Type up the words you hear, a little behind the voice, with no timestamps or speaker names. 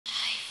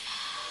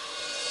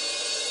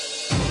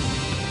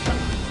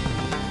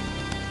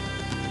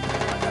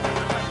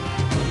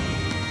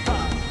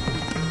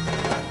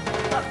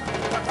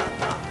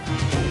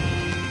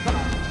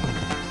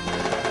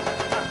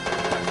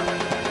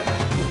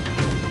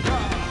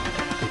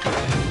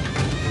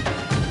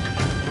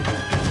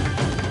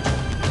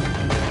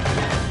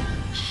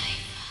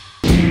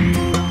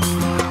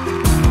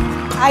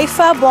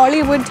IIFA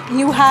Bollywood,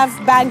 you have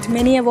bagged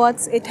many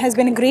awards. It has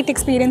been a great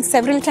experience.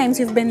 Several times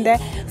you've been there.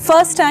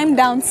 First time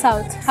down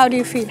south. How do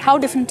you feel? How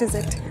different is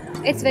it?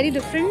 It's very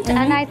different,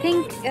 and I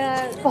think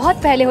बहुत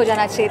पहले हो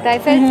जाना चाहिए था. I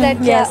felt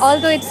that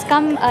although it's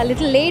come a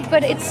little late,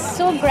 but it's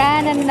so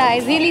grand, and I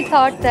really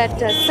thought that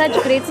such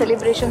great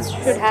celebrations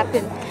should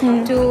happen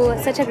to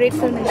such a great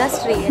film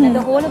industry, and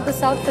the whole of the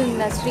South film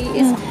industry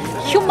is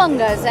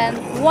humongous, and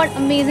what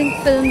amazing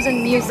films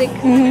and music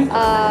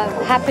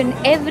happen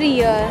every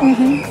year,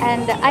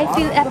 and I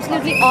feel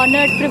absolutely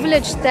honored,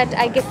 privileged that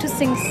I get to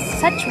sing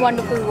such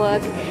wonderful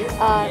work,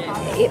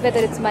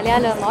 whether it's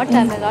Malayalam or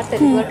Tamil or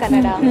Telugu or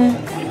Kannada.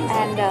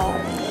 And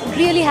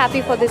really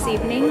happy for this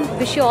evening.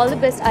 Wish you all the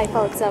best, IIFA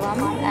Utsavam,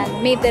 and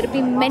may there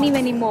be many,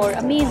 many more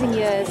amazing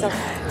years of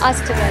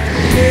us together.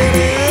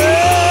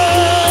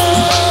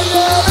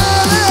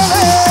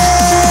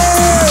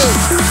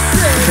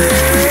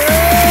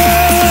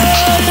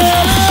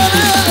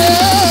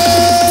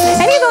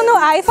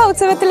 IIFA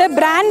ഉത്സവത്തിലെ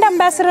brand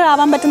ambassador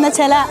ആവാൻ പറ്റുന്ന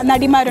ചില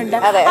നടിമാരുണ്ട്.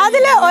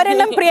 അതിൽ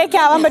ഒരെണ്ണം പ്രിയയ്ക്ക്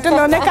ആവാൻ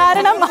പറ്റുന്നു.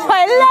 കാരണം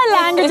എല്ലാ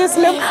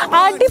ലാംഗ്വേജസിലും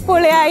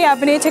അടിപൊളിയായി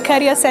അഭിനയിച്ച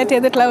കരിയർ സെറ്റ്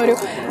ചെയ്തിട്ടുള്ള ഒരു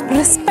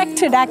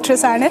റെസ്പെക്റ്റഡ്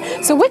ആക്ട്രസ് ആണ്.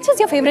 So which is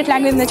your favourite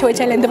language എന്ന്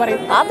ചോദിച്ചാൽ എന്ത്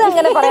പറയും?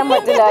 അതങ്ങനെ പറയാൻ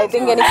പറ്റില്ല. ഐ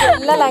തിങ്ക് എനിക്ക്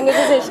എല്ലാ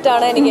ലാംഗ്വേജസും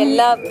ഇഷ്ടമാണ്. എനിക്ക്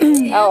എല്ലാ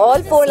ഓൾ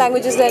 4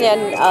 ലാംഗ്വേജസിലും ഞാൻ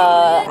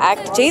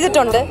ആക്ട്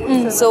ചെയ്തിട്ടുണ്ട്.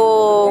 സോ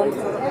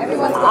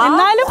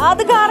എന്നാലും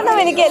അത് കാരണം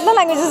എനിക്ക് എല്ലാ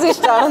ലാംഗ്വേജസും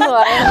ഇഷ്ടമാണെന്ന്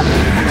പറയാം.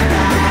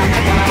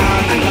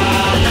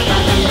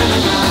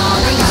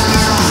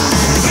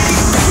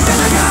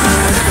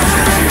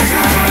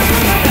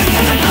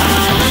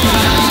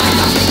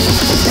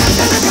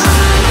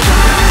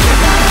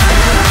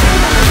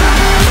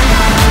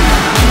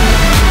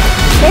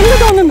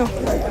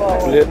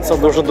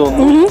 സന്തോഷം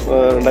തോന്നുന്നു.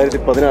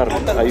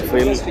 2016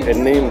 ഐഫയിൽ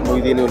എന്നെയും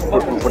മൊയ്തീനെ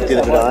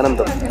ഉൾപ്പെടുത്തിയതിന്റെ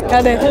ആനന്ദം.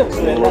 അതെ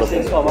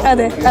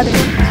അതെ അതെ.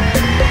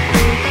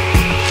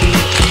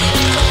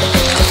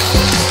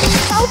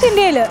 സൗത്ത്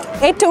ഇന്ത്യയിൽ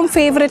ഏറ്റവും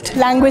ഫേവറേറ്റ്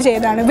ലാംഗ്വേജ്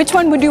ഏതാണ്? Which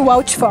one would you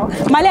vouch four?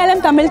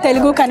 Malayalam, Tamil,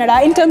 Telugu, Kannada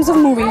in terms of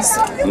movies?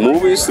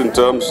 Movies in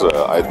terms,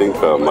 I think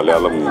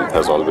Malayalam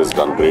has always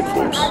done great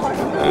films,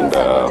 and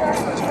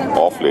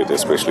off late,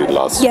 especially in the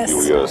last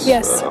few years,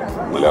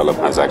 Malayalam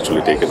has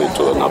actually taken it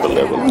to another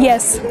level.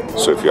 Yes.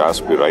 So if you ask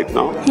me right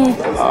now,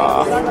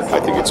 I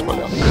think it's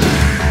Malayalam.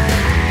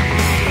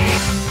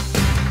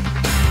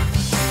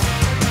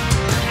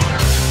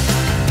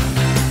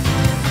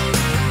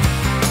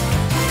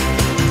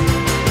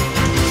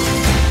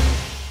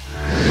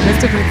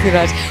 Mr.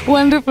 Prithviraj,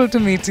 wonderful to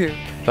meet you.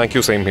 Thank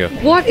you, same here.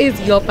 What is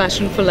your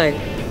passion for life?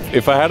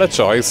 If I had a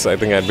choice, I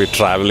think I'd be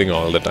traveling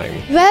all the time.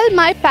 Well,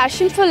 my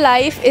passion for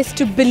life is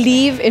to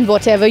believe in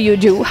whatever you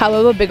do,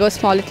 however big or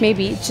small it may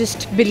be. Just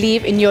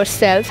believe in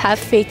yourself, have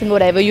faith in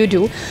whatever you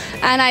do,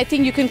 and I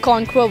think you can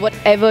conquer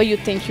whatever you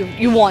think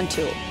you want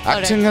to.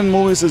 Acting and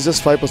movies is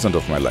just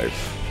 5% of my life.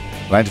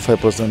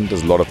 95%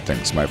 is a lot of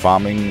things. My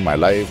farming, my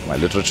life, my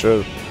literature,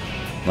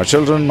 my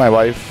children, my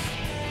wife,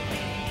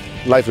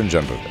 life in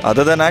general.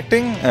 Other than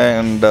acting,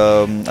 and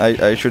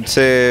I should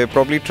say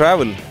probably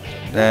travel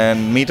and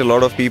meet a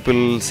lot of people,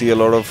 see a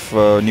lot of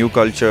new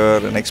culture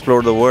and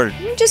explore the world.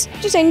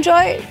 Just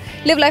enjoy,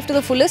 live life to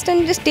the fullest,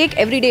 and just take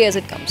every day as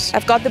it comes.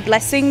 I've got the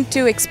blessing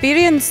to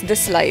experience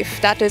this life.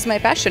 That is my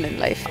passion in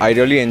life. I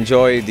really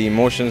enjoy the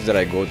emotions that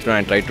I go through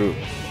and try to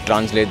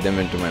translate them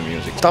into my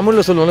music. Tamil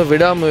solluvaanga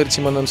vidamuyirchi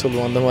mannan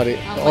solluvom andha mari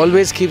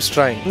always keeps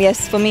trying. Yes,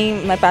 for me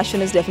my passion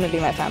is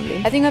definitely my family.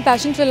 I think my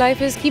passion for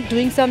life is keep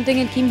doing something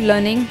and keep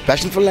learning.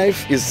 Passion for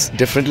life is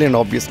definitely and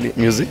obviously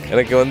music.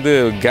 எனக்கு வந்து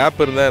gap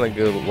இருந்தா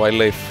எனக்கு wild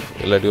life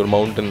இல்லாட்டி ஒரு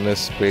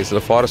mountainous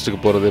பிளேஸ்ல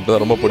ஃபாரஸ்ட்டுக்கு போறது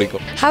இப்பதான் ரொம்ப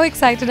பிடிக்கும். How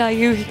excited are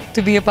you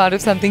to be a part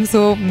of something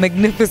so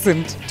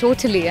magnificent?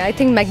 Totally. I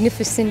think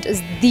magnificent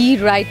is the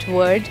right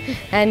word,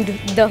 and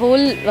the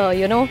whole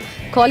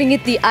calling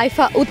it the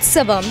IIFA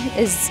Utsavam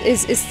is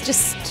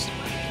just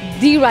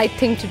the right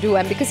thing to do,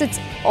 and because it's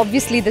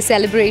obviously the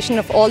celebration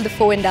of all the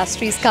 4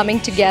 industries coming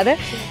together,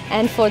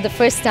 and for the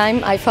first time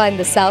IIFA in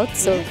the South,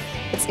 so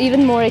it's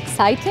even more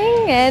exciting,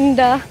 and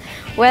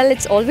well,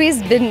 it's always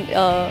been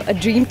a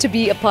dream to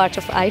be a part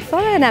of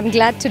IIFA, and I'm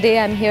glad today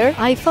I'm here.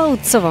 IIFA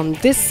Utsavam,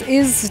 this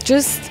is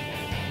just,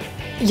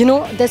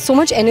 there's so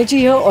much energy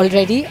here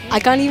already.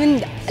 I can't even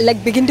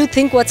begin to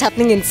think what's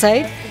happening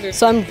inside.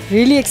 So I'm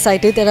really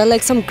excited. There are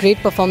some great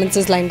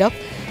performances lined up.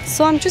 So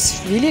I'm just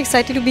really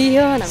excited to be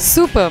here.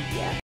 Superb.